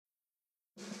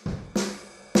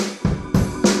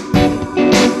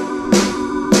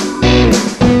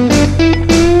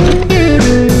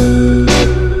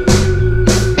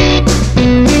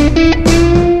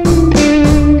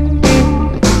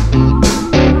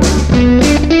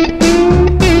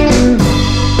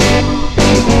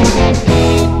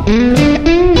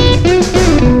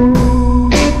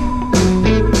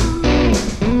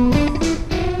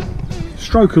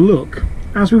Stroke of luck,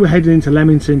 as we were heading into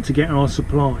Leamington to get our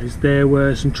supplies, there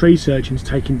were some tree surgeons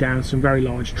taking down some very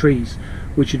large trees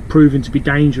which had proven to be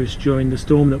dangerous during the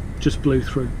storm that just blew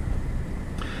through.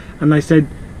 And they said,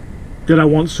 did I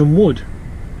want some wood?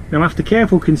 Now, after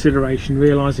careful consideration,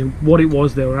 realising what it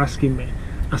was they were asking me,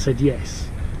 I said yes.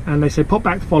 And they said, pop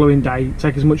back the following day,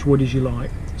 take as much wood as you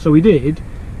like. So we did,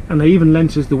 and they even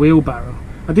lent us the wheelbarrow.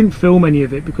 I didn't film any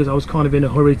of it because I was kind of in a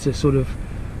hurry to sort of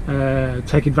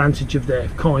take advantage of their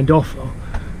kind offer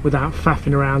without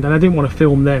faffing around, and I didn't want to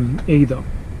film them either.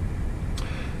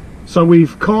 So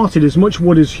we've carted as much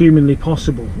wood as humanly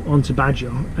possible onto Badger,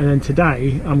 and then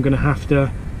today I'm going to have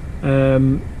to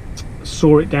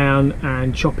saw it down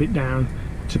and chop it down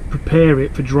to prepare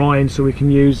it for drying so we can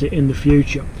use it in the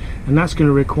future, and that's going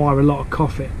to require a lot of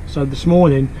coffee. So this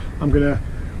morning I'm going to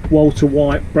Walter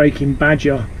White Breaking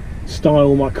Badger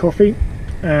style my coffee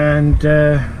and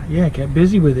yeah, get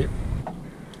busy with it.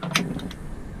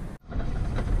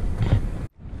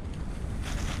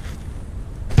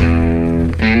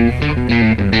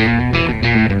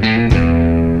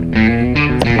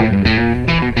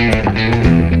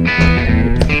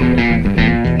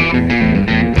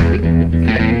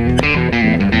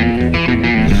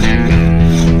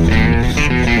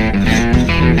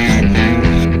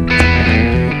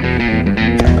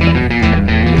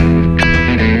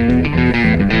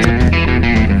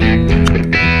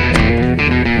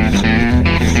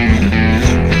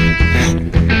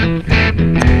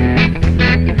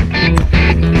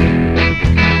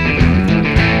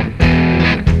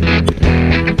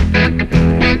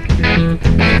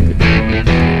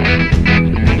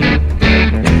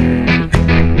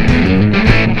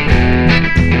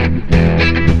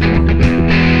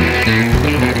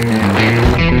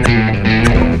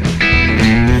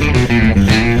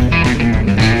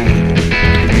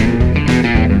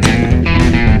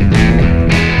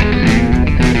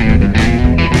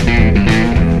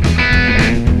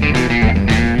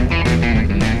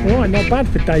 Bad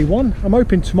for day one. I'm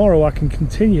hoping tomorrow I can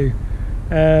continue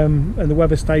and the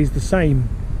weather stays the same,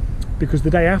 because the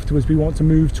day afterwards we want to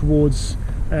move towards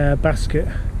Basket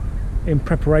in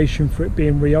preparation for it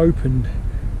being reopened.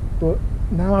 But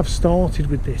now I've started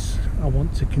with this, I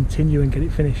want to continue and get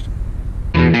it finished.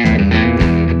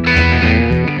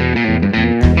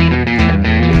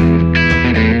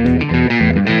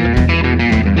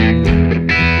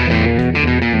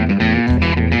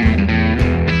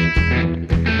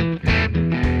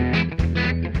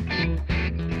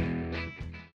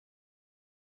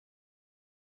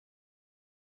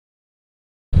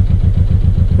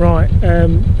 Right,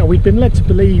 we'd been led to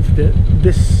believe that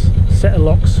this set of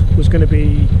locks was going to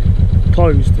be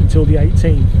closed until the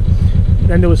 18th.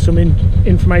 Then there was some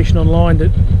information online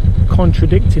that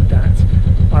contradicted that.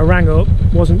 I rang up,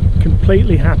 wasn't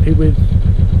completely happy with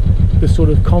the sort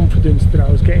of confidence that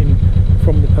I was getting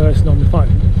from the person on the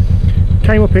phone.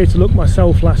 Came up here to look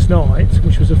myself last night,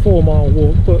 which was a 4-mile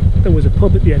walk, but there was a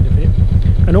pub at the end of it,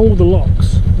 and all the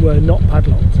locks were not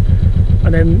padlocked.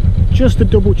 And then just to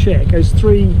double check, as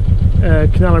 3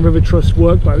 Canal and River Trust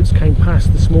workboats came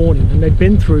past this morning and they'd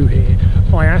been through here,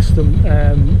 I asked them,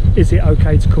 is it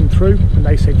okay to come through? And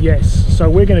they said yes. So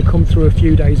we're going to come through a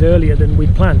few days earlier than we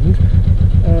planned.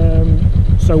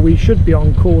 So we should be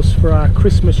on course for our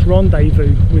Christmas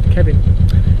rendezvous with Kevin.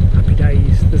 Happy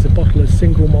days. There's a bottle of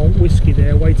single malt whiskey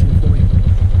there waiting for me.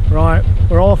 Right,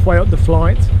 we're halfway up the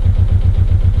flight.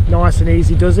 Nice and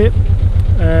easy does it.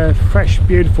 Fresh,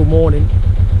 beautiful morning.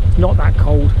 It's not that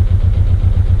cold,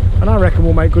 and I reckon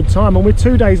we'll make good time, and we're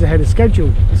 2 days ahead of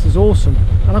schedule. This is awesome,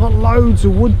 and I've got loads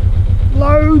of wood.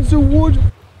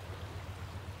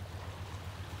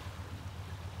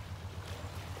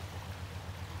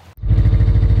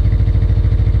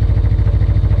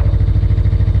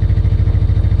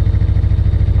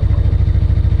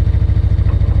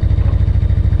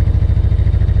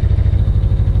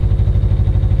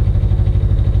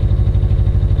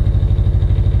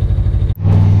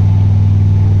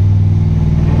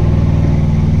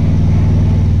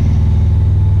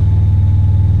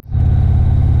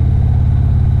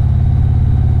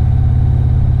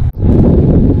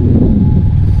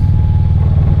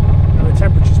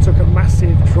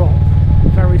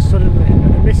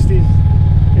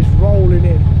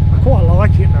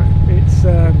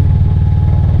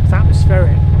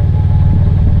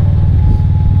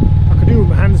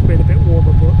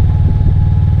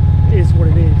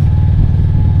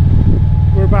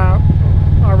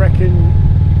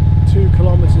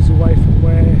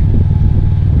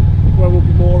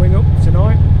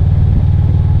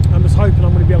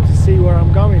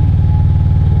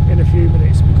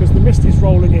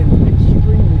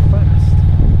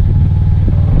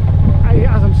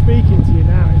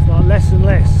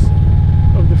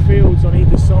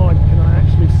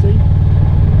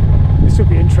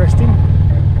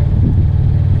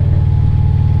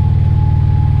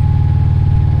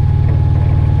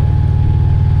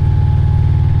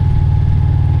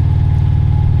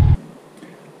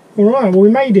 Alright, well we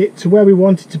made it to where we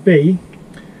wanted to be.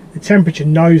 The temperature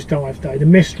nosedived though, the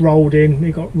mist rolled in,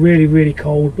 it got really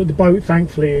cold, but the boat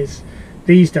thankfully is,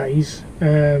 these days,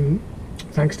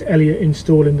 thanks to Elliot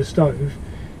installing the stove,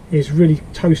 is really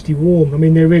toasty warm. I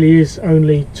mean, there really is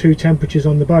only two temperatures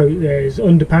on the boat. There's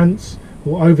underpants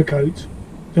or overcoat,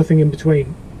 nothing in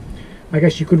between. I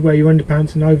guess you could wear your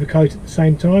underpants and overcoat at the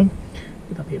same time,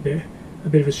 but that'd be a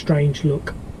bit of a strange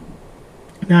look.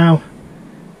 Now,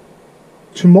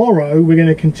 tomorrow we're going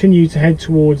to continue to head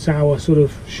towards our sort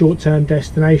of short-term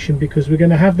destination, because we're going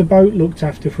to have the boat looked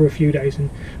after for a few days, and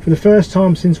for the first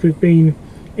time since we've been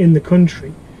in the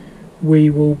country, we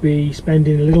will be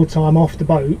spending a little time off the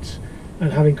boat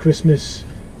and having Christmas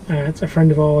at a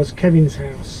friend of ours, Kevin's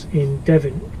house in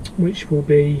Devon, which will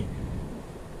be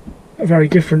very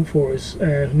different for us.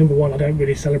 Number one, I don't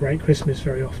really celebrate Christmas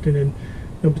very often, and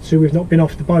number two, we've not been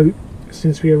off the boat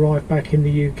since we arrived back in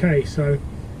the UK, so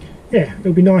yeah,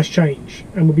 it'll be a nice change.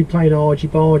 And we'll be playing Argy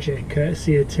Bargy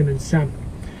courtesy of Tim and Sam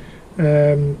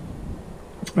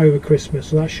over Christmas,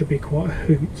 so that should be quite a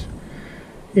hoot.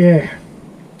 Yeah,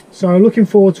 so looking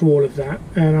forward to all of that,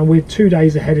 and we're 2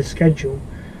 days ahead of schedule.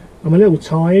 I'm a little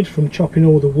tired from chopping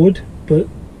all the wood, but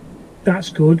that's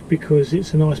good because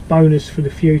it's a nice bonus for the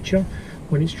future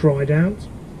when it's dried out,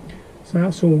 so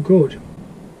that's all good.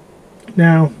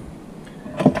 Now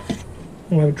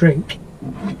I'll have a drink,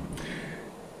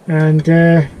 and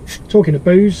talking of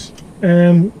booze,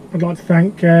 I'd like to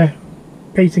thank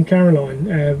Pete and Caroline.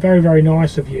 Very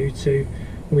nice of you to,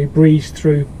 when we breezed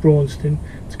through Braunston,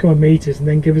 to come and meet us and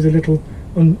then give us a little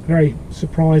very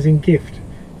surprising gift.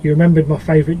 You remembered my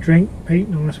favourite drink, Pete,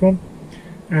 nice one,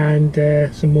 and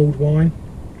some mulled wine.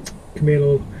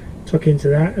 Camille took into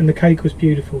that, and the cake was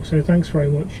beautiful, so thanks very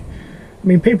much. I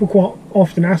mean, people quite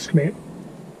often ask me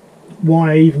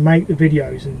why I even make the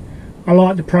videos, and I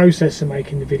like the process of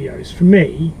making the videos. For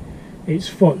me, it's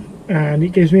fun, and it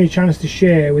gives me a chance to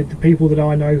share with the people that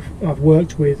I know I've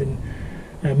worked with and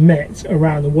met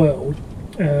around the world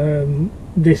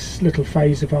this little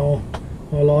phase of our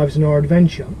lives and our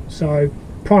adventure. So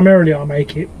primarily I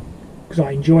make it because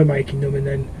I enjoy making them, and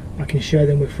then I can share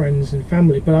them with friends and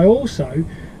family. But I also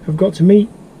have got to meet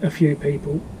a few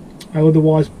people I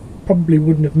otherwise probably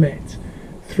wouldn't have met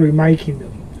through making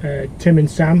them. Tim and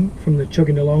Sam from the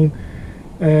Chugging Along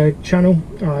channel,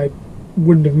 I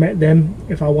wouldn't have met them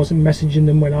if I wasn't messaging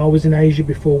them when I was in Asia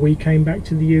before we came back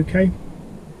to the UK.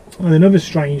 And another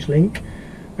strange link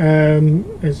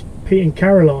is Pete and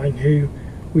Caroline, who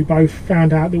we both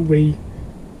found out that we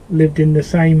lived in the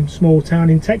same small town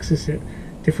in Texas at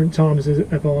different times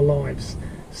of our lives.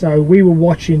 So we were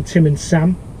watching Tim and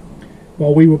Sam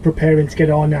while we were preparing to get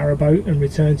our narrowboat and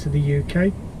return to the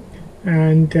UK,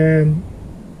 and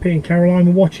Pete and Caroline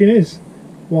were watching us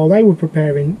while they were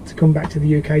preparing to come back to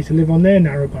the UK to live on their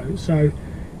narrowboat. So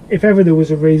if ever there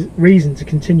was a reason to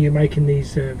continue making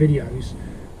these videos,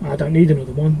 I don't need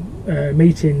another one.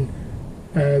 Meeting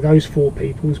those four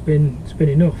people has been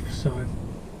enough. So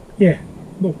yeah,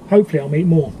 well, hopefully I'll meet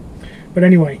more. But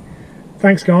anyway,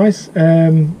 thanks guys.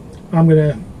 I'm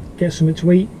gonna get something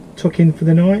to eat, tuck in for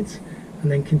the night,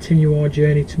 and then continue our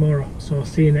journey tomorrow. So I'll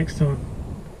see you next time.